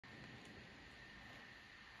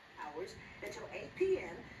hours until 8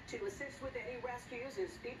 p.m. to assist with any rescues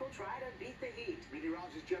as people try to beat the heat.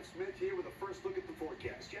 Meteorologist Jeff Smith here with a first look at the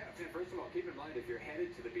forecast. Jeff. And first of all, keep in mind if you're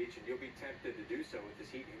headed to the beach, and you'll be tempted to do so with this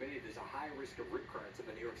heat and humidity, there's a high risk of rip currents at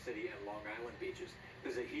the New York City and Long Island beaches.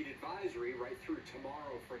 There's a heat advisory right through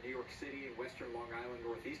tomorrow for New York City and western Long Island,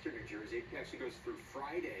 northeastern New Jersey. It actually goes through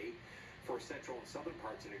Friday for central and southern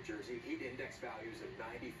parts of New Jersey. Heat index values of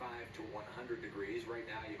 95 to 100 degrees. Right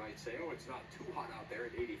now you might say, oh, it's not too hot out there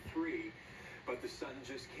at 83, but the sun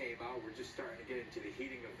just came out. We're just starting to get into the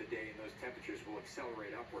heating of the day, and those temperatures will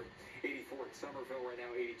accelerate upward. 84 at Somerville right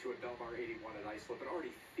now, 82 at Belmar, 81 at Islip. It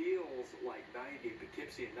already feels like 90 at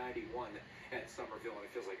Poughkeepsie and 91 at Somerville, and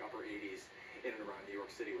it feels like upper 80s in and around New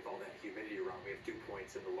York City with all that humidity around. We have dew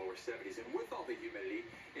points in the lower 70s, and with all the humidity,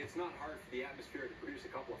 it's not hard for the atmosphere to produce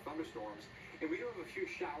a couple of thunderstorms, and we do have a few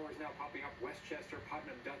showers now popping up. Westchester,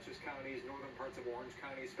 Putnam, Dutchess counties, northern parts of Orange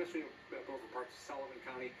County, especially over parts of Sullivan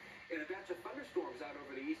County, and a batch of thunderstorms out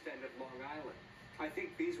over the east end of Long Island. I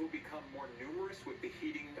think these will become more numerous with the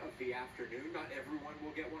heating of the afternoon. Not everyone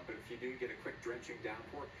will get one, but if you do get a quick drenching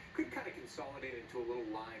downpour, could kind of consolidate into a little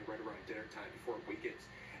line right around dinner time before it weakens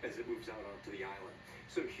as it moves out onto the island.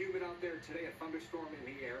 So humid out there today, a thunderstorm in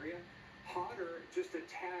the area. Hotter, just a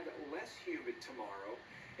tad less humid tomorrow.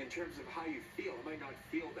 In terms of how you feel, it might not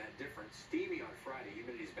feel that different. Steamy on Friday,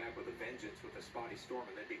 humidity's back with a vengeance with a spotty storm,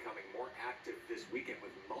 and then becoming more active this weekend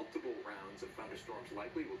with multiple rounds of thunderstorms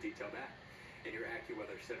likely. We'll detail that in your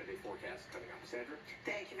AccuWeather 7-day forecast coming up. Sandra?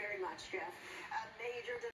 Thank you very much, Jeff. A major